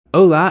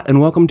Hola, and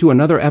welcome to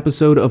another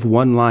episode of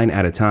One Line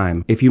at a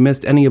Time. If you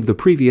missed any of the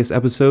previous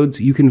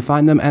episodes, you can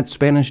find them at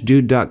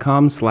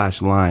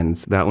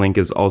SpanishDude.com/lines. That link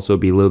is also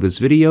below this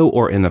video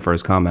or in the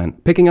first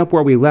comment. Picking up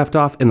where we left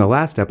off in the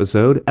last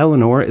episode,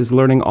 Eleanor is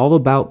learning all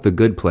about The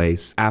Good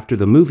Place. After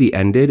the movie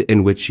ended,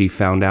 in which she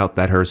found out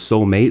that her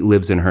soulmate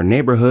lives in her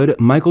neighborhood,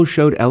 Michael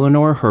showed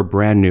Eleanor her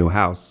brand new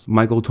house.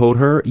 Michael told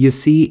her, "You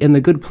see, in The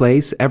Good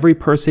Place, every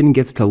person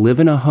gets to live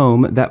in a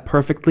home that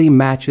perfectly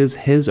matches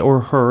his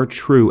or her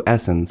true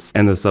essence."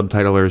 And the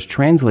subtitlers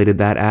translated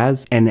that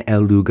as, "En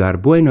el lugar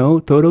bueno,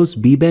 todos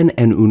viven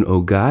en un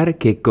hogar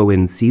que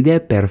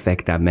coincide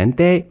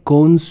perfectamente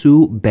con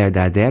su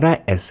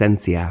verdadera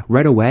esencia."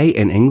 Right away,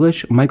 in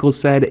English, Michael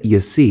said,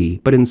 "You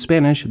see," but in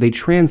Spanish, they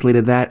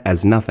translated that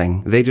as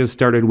nothing. They just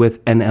started with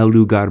en el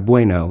lugar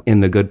bueno,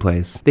 in the good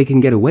place. They can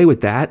get away with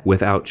that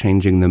without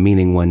changing the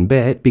meaning one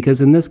bit,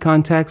 because in this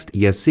context,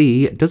 you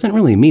see doesn't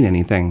really mean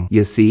anything.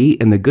 You see,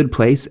 in the good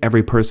place,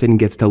 every person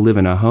gets to live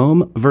in a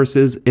home,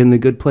 versus in the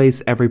good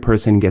place, every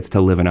person gets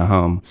to live in a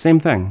home. Same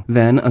thing.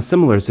 Then, a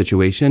similar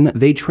situation,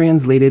 they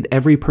translated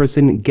every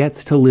person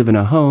gets to live in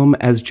a home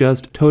as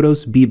just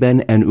todos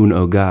viven en un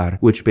hogar,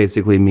 which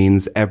basically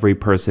means every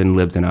person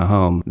lives in a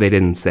home. They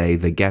didn't say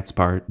the gets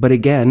part. But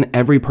again,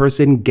 every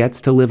person gets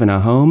to live in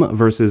a home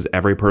versus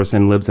every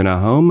person lives in a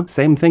home,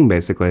 same thing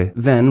basically.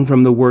 Then,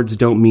 from the words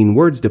don't mean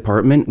words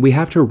department, we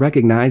have to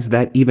recognize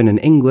that even in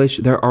English,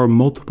 there are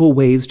multiple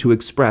ways to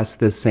express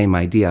this same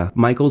idea.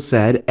 Michael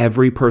said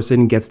every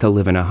person gets to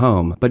live in a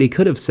home, but he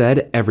could have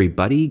said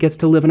everybody gets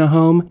to live in a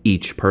home,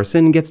 each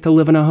person gets to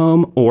live in a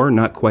home, or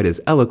not quite as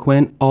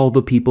eloquent, all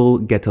the people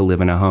get to live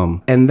in a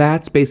home. And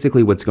that's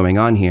basically what's going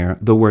on here.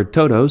 The word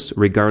todos,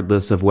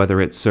 regardless of whether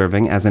it's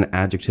serving as an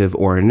adjective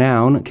or a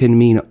noun, can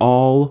mean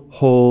all,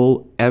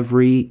 whole,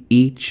 every,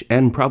 each,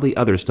 and probably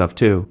other stuff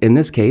too. In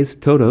this case,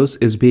 todos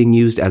is being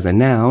used as a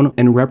noun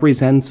and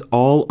represents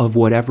all of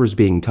whatever's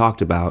being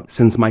talked about.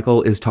 Since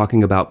Michael is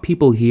talking about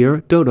people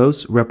here,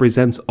 todos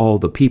represents all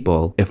the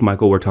people. If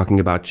Michael were talking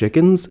about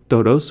chickens,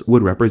 todos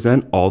would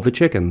represent all the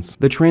chickens.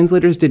 The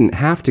translators didn't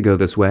have to go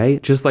this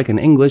way. Just like in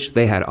English,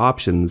 they had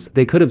options.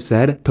 They could have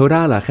said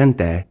toda la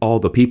gente, all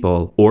the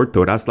people, or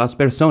todas las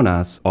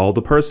personas, all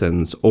the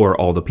persons, or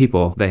all the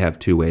people. They have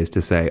two ways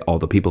to say all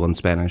the people in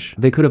Spanish.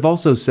 They could have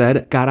also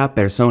said cada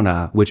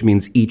persona, which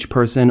means each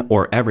person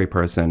or every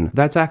person.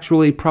 That's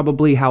actually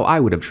probably how I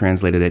would have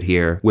translated it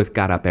here, with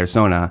cada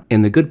persona.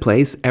 In The Good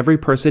Place, every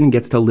person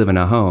gets to live in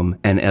a home.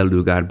 En el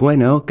lugar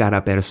bueno,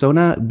 cada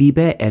persona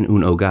vive en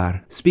un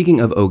hogar.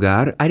 Speaking of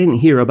hogar, I didn't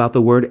hear about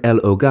the word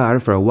el hogar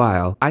for a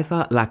while. I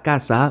thought la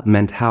casa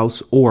meant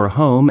house or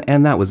home,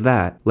 and that was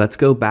that. Let's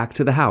go back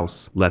to the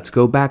house. Let's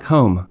go back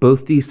home.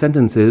 Both these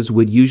sentences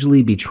would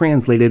usually be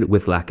translated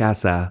with la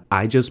casa.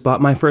 I just bought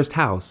my first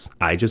house.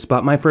 I just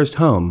bought my first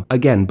home.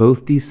 Again,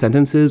 both these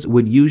sentences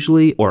would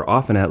usually, or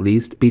often at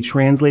least, be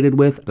translated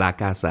with la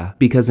casa.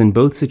 Because in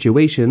both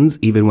situations,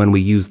 even when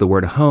we use the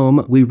word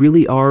home, we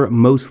really are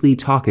mostly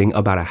talking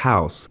about a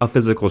house, a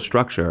physical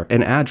structure,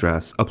 an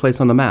address, a place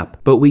on the map.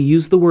 But we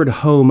use the word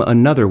home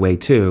another way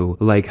too,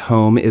 like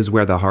home is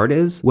where the heart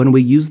is. When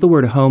we use the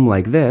word home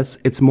like this,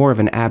 it's more of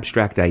an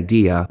abstract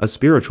idea, a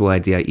spiritual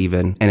idea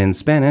even. And in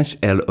Spanish,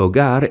 el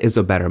hogar is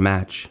a better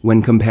match.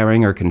 When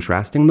comparing or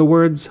contrasting the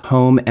words,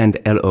 home and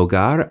el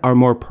hogar are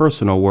more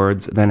personal words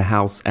than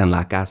house and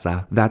la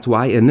casa. That's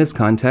why in this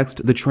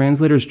context, the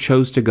translators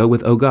chose to go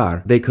with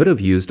hogar. They could have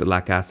used la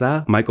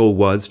casa. Michael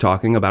was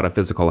talking about a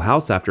physical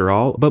house after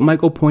all, but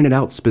Michael pointed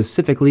out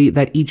specifically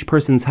that each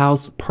person's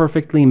house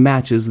perfectly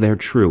matches their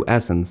true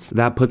essence.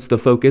 That puts the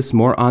focus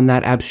more on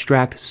that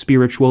abstract,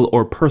 spiritual,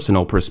 or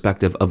personal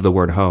perspective of the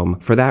word home.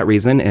 For that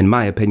reason, in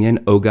my opinion,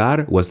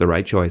 hogar was the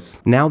right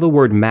choice. Now the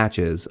word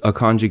matches, a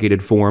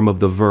conjugated form of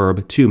the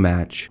verb to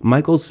match.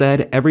 Michael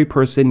said every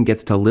person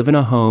gets to live in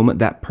a home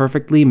that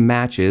perfectly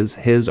matches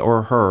his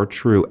or her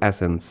true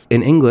essence.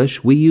 In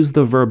English, we use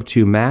the verb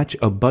to match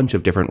a bunch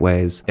of different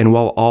ways, and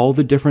while all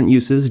the different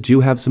uses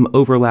do have some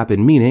overlap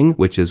in meaning,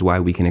 which is why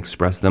we can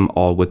express them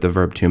all with the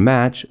verb to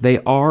match, they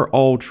are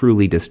all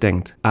truly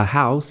distinct. A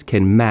house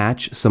can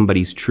match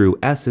somebody's true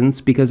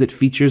essence because it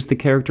features the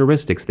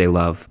characteristics they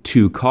love.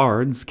 Two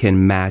cards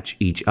can match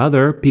each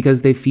other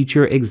because they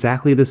feature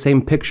exactly the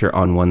same picture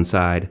on one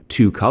side.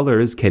 Two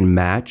colors can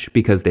match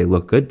because they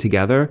look good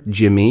together.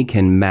 Jimmy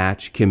can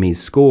match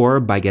Kimmy's score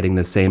by getting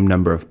the same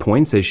number of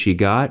points as she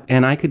got,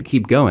 and I could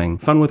keep going.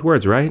 Fun with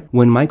words, right?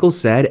 When Michael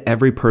said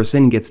every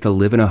person gets to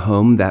live in a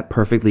home that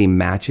perfectly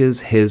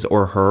matches his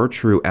or her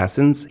true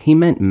essence, he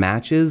meant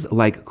matches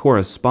like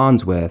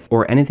corresponds with,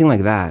 or anything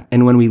like that.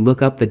 And when we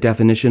look up the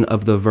definition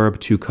of the verb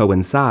to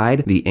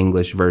coincide, the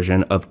English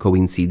version of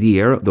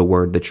coincidir, the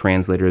word the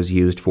translators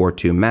used for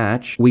to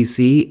match, we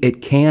see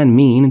it can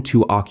mean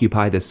to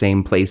occupy the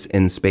same place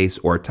in space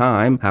or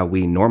time, how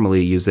we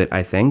normally use it,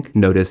 I think.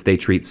 Notice they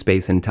treat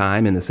space and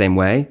time in the same way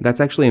way.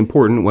 That's actually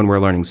important when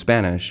we're learning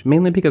Spanish,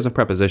 mainly because of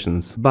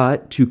prepositions. But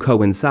to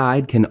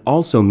coincide can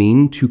also mean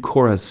to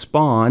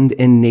correspond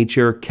in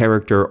nature,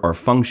 character, or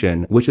function,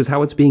 which is how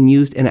it's being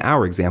used in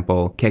our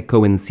example, que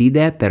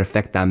coincide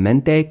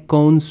perfectamente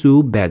con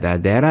su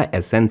verdadera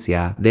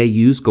esencia. They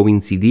use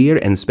coincidir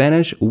in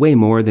Spanish way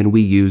more than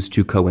we use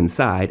to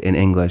coincide in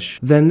English.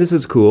 Then this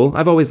is cool.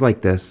 I've always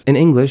liked this. In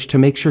English, to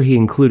make sure he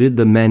included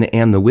the men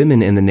and the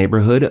women in the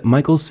neighborhood,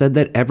 Michael said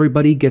that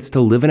everybody gets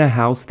to live in a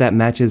house that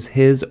matches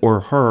his or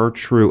her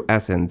true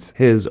essence,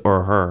 his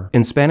or her.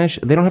 In Spanish,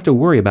 they don't have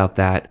to worry about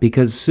that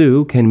because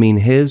su can mean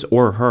his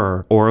or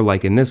her, or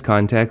like in this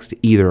context,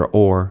 either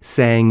or.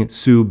 Saying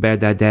su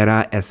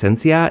verdadera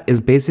esencia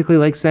is basically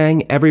like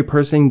saying every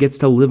person gets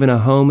to live in a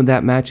home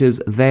that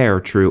matches their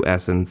true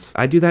essence.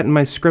 I do that in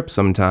my script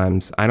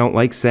sometimes. I don't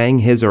like saying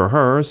his or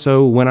her,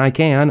 so when I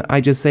can,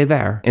 I just say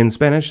their. In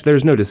Spanish,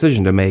 there's no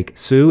decision to make.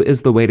 Su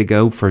is the way to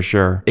go for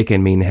sure. It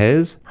can mean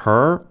his,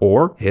 her,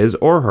 or his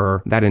or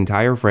her, that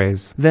entire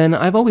phrase. Then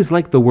I've always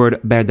liked the word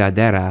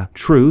verdadera.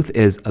 Truth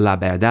is la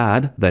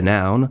verdad, the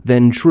noun.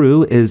 Then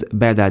true is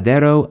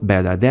verdadero,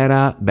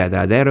 verdadera,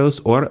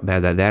 verdaderos, or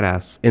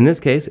verdaderas. In this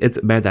case, it's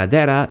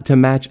verdadera to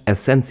match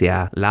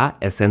esencia, la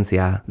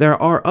esencia.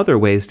 There are other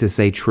ways to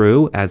say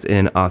true, as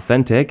in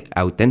authentic,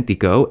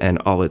 auténtico, and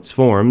all its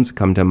forms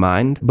come to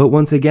mind. But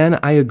once again,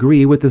 I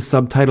agree with the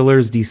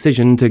subtitler's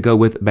decision to go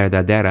with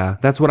verdadera.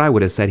 That's what I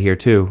would have said here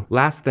too.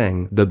 Last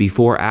thing, the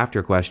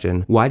before-after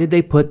question. Why did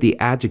they put the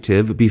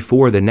adjective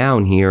before the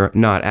noun here,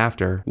 not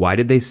after? Why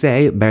did they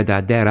say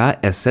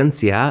verdadera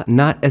esencia,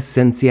 not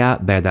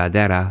esencia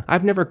verdadera?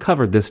 I've never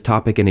covered this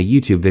topic in a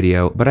YouTube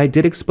video, but I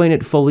did explain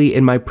it fully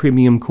in my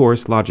premium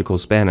course, Logical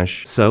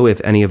Spanish. So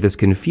if any of this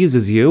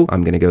confuses you,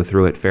 I'm going to go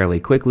through it fairly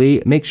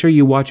quickly. Make sure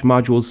you watch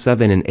modules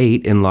 7 and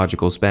 8 in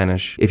Logical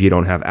Spanish. If you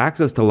don't have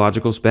access to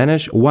Logical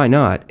Spanish, why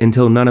not?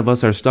 Until none of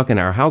us are stuck in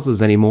our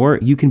houses anymore,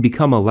 you can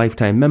become a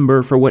lifetime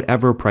member for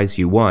whatever price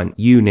you want.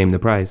 You name the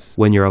price.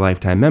 When you're a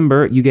lifetime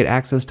member, you get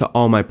access to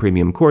all my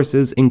premium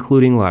courses,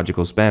 including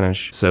Logical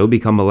Spanish. So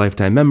become a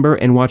lifetime member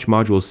and watch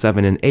modules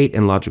 7 and 8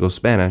 in Logical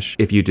Spanish.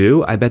 If you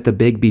do, I bet the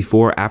big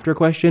before-after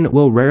question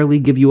will rarely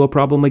give you a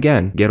problem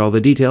again. Get all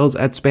the details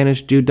at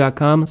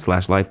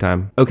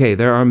SpanishDude.com/lifetime. Okay,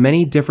 there are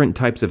many different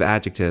types of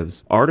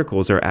adjectives.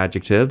 Articles are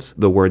adjectives,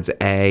 the words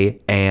a,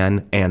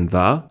 an, and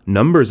the.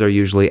 Numbers are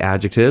usually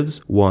adjectives,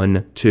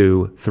 1,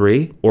 2,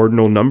 3.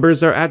 Ordinal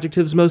numbers are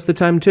adjectives most of the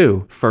time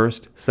too.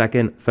 First,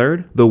 second,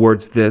 third. The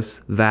words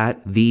this,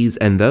 that, these,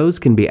 and those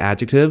can be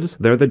adjectives.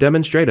 They're the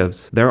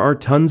demonstratives. There are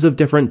tons of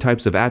different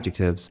types of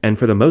adjectives, and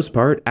for the most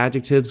part,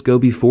 adjectives go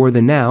before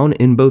the noun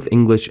in both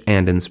English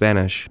and in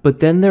Spanish. But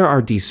then there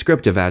are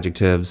descriptive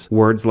adjectives,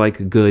 words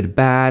like good,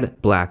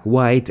 bad, black,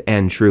 white,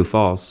 and true,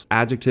 false.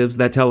 Adjectives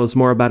that tell us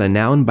more about a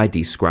noun by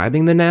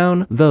describing the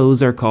noun,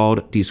 those are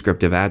called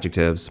descriptive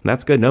adjectives.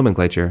 That's good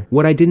nomenclature.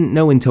 What I didn't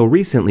know until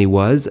recently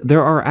was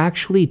there are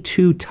actually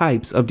two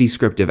types of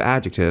descriptive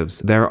adjectives.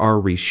 There are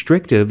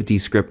restrictive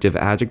descriptive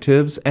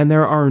adjectives and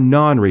there are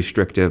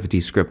non-restrictive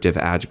descriptive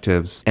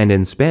adjectives. And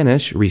in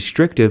Spanish,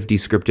 restrictive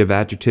descriptive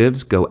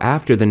adjectives go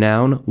after the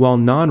noun, while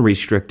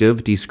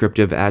non-restrictive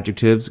descriptive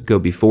adjectives go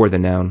before the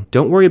noun.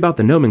 Don't worry about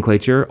the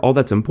nomenclature. All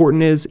that's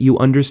important is you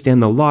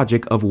understand the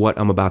logic of what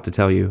I'm about to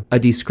tell you. A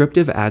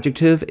descriptive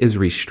adjective is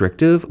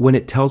restrictive when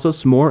it tells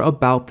us more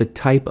about the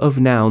type of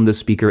noun the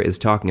speaker is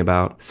talking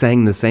about.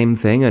 Saying the same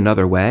thing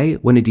another way,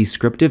 when a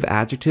descriptive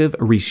adjective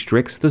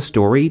restricts the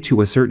story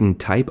to a certain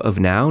type of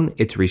noun,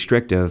 it's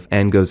restrictive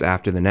and goes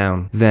after the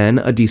noun. Then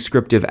a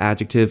descriptive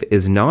adjective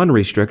is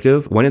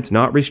non-restrictive when it's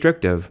not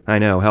restrictive. I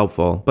know,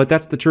 helpful, but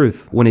that's the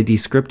truth. When a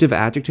descriptive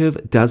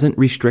adjective doesn't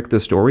restrict the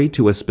story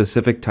to a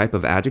specific type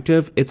of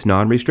adjective, it's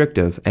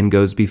non-restrictive and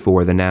goes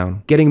before the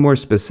noun. Getting more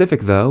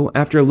specific though,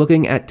 after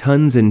looking at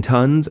tons and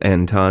tons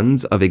and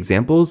tons of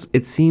examples,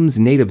 it seems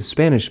native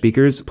Spanish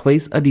speakers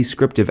place a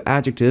descriptive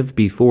adjective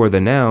before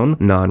the noun,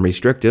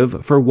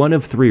 non-restrictive, for one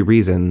of three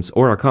reasons,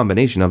 or a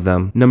combination of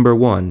them. Number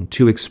 1,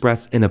 to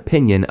express an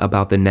opinion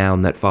about the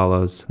noun that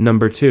follows.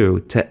 Number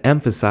 2, to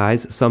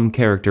emphasize some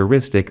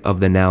characteristic of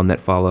the noun that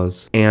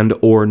follows. And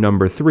or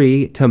number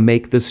 3, to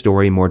make the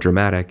story more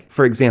dramatic.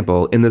 For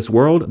example, in this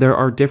world, there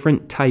are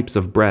different types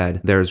of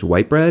bread. There's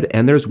white bread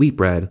and there's wheat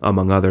bread,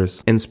 among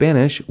others. In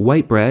Spanish,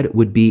 white bread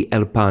would be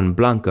el pan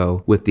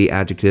blanco, with the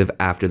adjective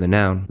after the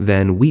noun.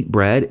 Then wheat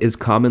bread is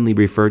commonly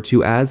referred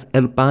to as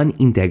el pan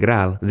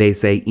integral. They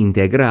say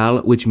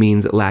integral, which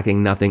means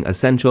lacking nothing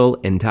essential,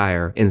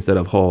 entire, instead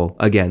of whole.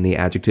 Again, the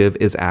adjective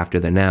is after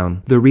the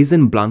noun. The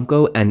reason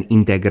blanco and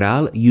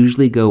integral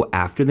usually go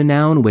after the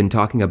noun when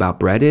talking about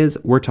bread is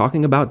we're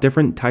talking about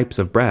different types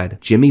of bread.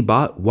 Jimmy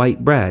bought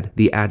white bread.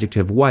 The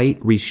adjective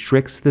white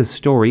restricts the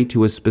story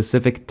to a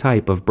specific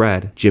type of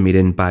bread. Jimmy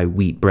didn't buy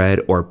wheat bread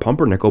or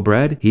pumpernickel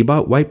bread, he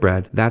bought white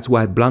bread. That's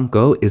why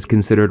blanco is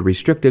considered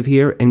restrictive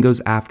here and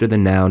goes after the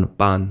noun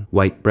pan.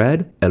 White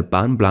bread, el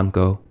pan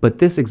blanco. But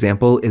this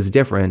example is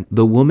different.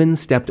 The woman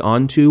stepped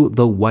onto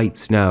the white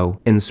snow.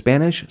 In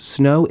Spanish,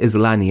 snow is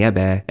la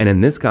nieve, and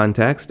in this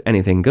context,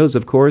 anything goes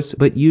of course,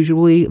 but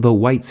usually the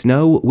white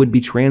snow would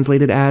be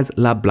translated as as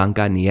la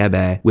blanca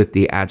nieve with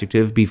the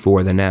adjective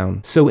before the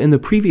noun. So in the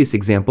previous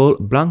example,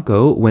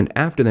 blanco went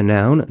after the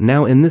noun.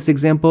 Now in this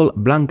example,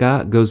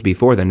 blanca goes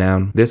before the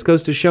noun. This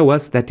goes to show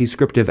us that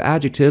descriptive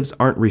adjectives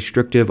aren't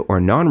restrictive or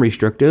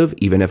non-restrictive,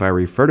 even if I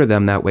refer to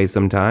them that way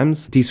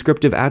sometimes.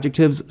 Descriptive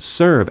adjectives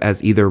serve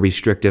as either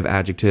restrictive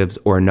adjectives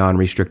or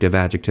non-restrictive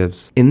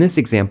adjectives. In this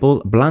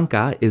example,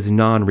 blanca is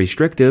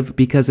non-restrictive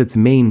because its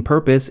main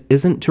purpose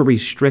isn't to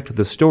restrict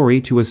the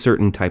story to a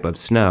certain type of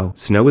snow.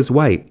 Snow is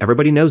white.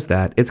 Everybody knows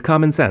that. It's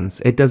common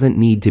sense. It doesn't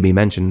need to be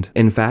mentioned.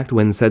 In fact,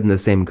 when said in the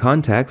same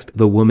context,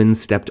 the woman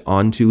stepped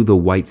onto the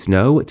white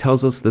snow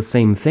tells us the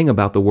same thing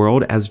about the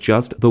world as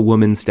just the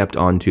woman stepped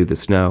onto the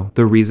snow.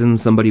 The reason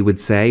somebody would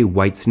say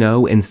white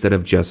snow instead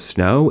of just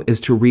snow is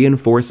to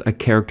reinforce a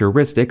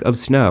characteristic of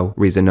snow,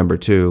 reason number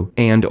 2,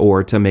 and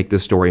or to make the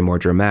story more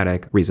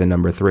dramatic, reason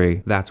number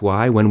 3. That's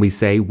why when we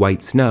say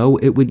white snow,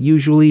 it would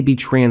usually be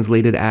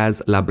translated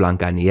as la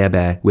blanca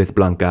nieve, with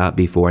blanca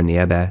before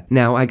nieve.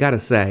 Now, I gotta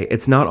say,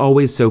 it's not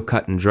always so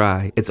cut and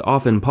dry. It's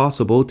often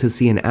possible to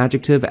see an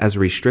adjective as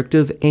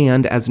restrictive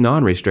and as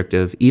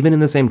non-restrictive, even in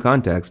the same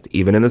context,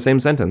 even in the same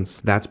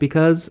sentence. That's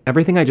because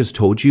everything I just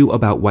told you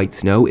about white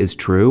snow is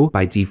true.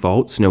 By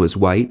default, snow is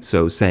white,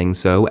 so saying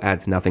so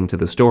adds nothing to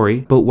the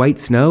story. But white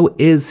snow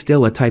is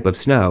still a type of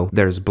snow.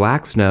 There's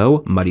black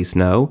snow, muddy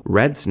snow,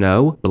 red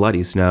snow,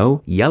 bloody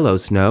snow, yellow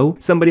snow,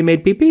 somebody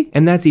made pee-pee?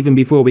 And that's even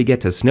before we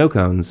get to snow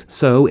cones.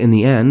 So in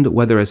the end,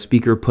 whether a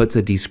speaker puts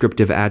a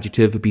descriptive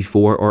adjective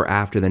before or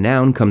after the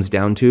noun comes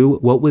down to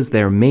what was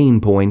their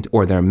main point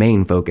or their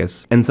main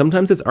focus. And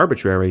sometimes it's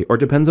arbitrary or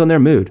depends on their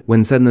mood.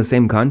 When said in the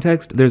same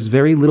context, there's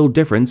very little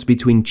difference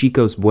between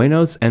chicos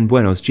buenos and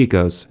buenos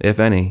chicos, if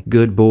any.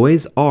 Good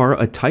boys are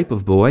a type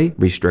of boy,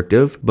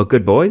 restrictive, but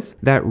good boys?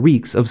 That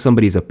reeks of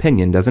somebody's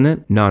opinion, doesn't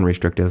it?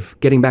 Non-restrictive.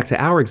 Getting back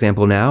to our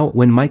example now,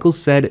 when Michael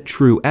said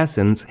true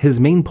essence, his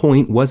main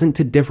point wasn't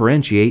to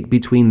differentiate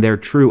between their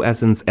true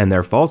essence and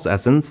their false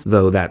essence,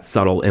 though that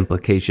subtle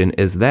implication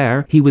is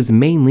there. He was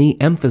mainly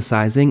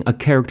emphasizing a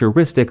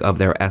characteristic of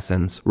their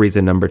essence,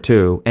 reason number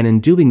 2, and in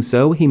doing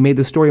so, he made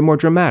the story more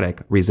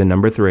dramatic, reason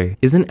number 3.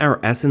 Isn't our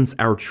essence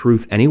our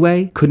truth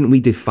anyway? Couldn't we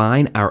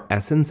define our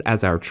essence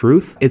as our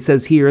truth? It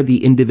says here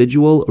the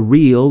individual,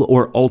 real,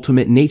 or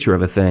ultimate nature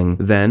of a thing.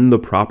 Then the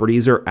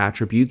properties or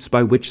attributes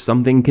by which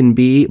something can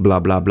be, blah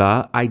blah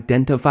blah,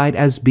 identified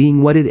as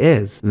being what it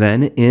is.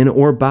 Then in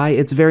or by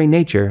its very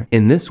nature.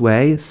 In this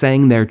way,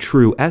 saying their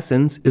true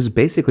essence is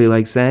basically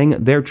like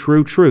saying their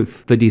true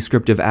truth. The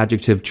descriptive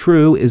adjective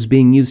true is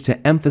being used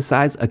to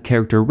emphasize a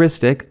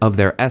characteristic of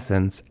their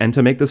essence and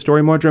to make the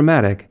story more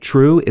dramatic.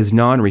 True is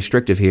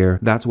non-restrictive here.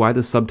 That's why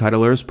the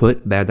subtitlers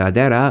put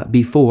verdadera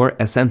before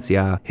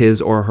esencia,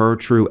 his or her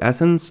true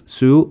essence,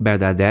 su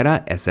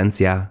verdadera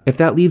esencia. If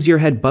that leaves your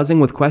head buzzing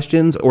with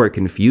questions or it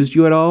confused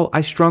you at all,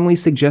 I strongly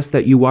suggest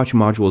that you watch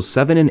modules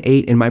 7 and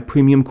 8 in my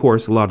premium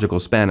course Logical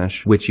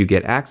Spanish, which you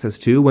get access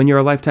to when you're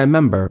a lifetime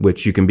member,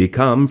 which you can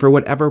become for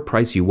whatever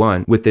price you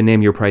want. With the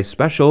Name Your Price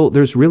special,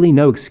 there's really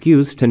no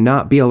excuse to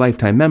not be a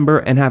lifetime member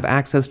and have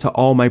access to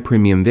all my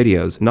premium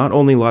videos, not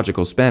only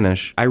Logical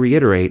Spanish. I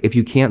reiterate, if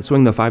you can't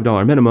swing the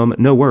 $5 minimum,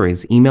 no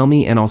worries, email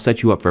me and I'll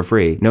set you up for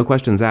free. No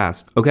questions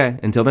asked. Okay,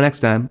 until the next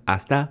time,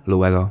 hasta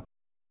luego.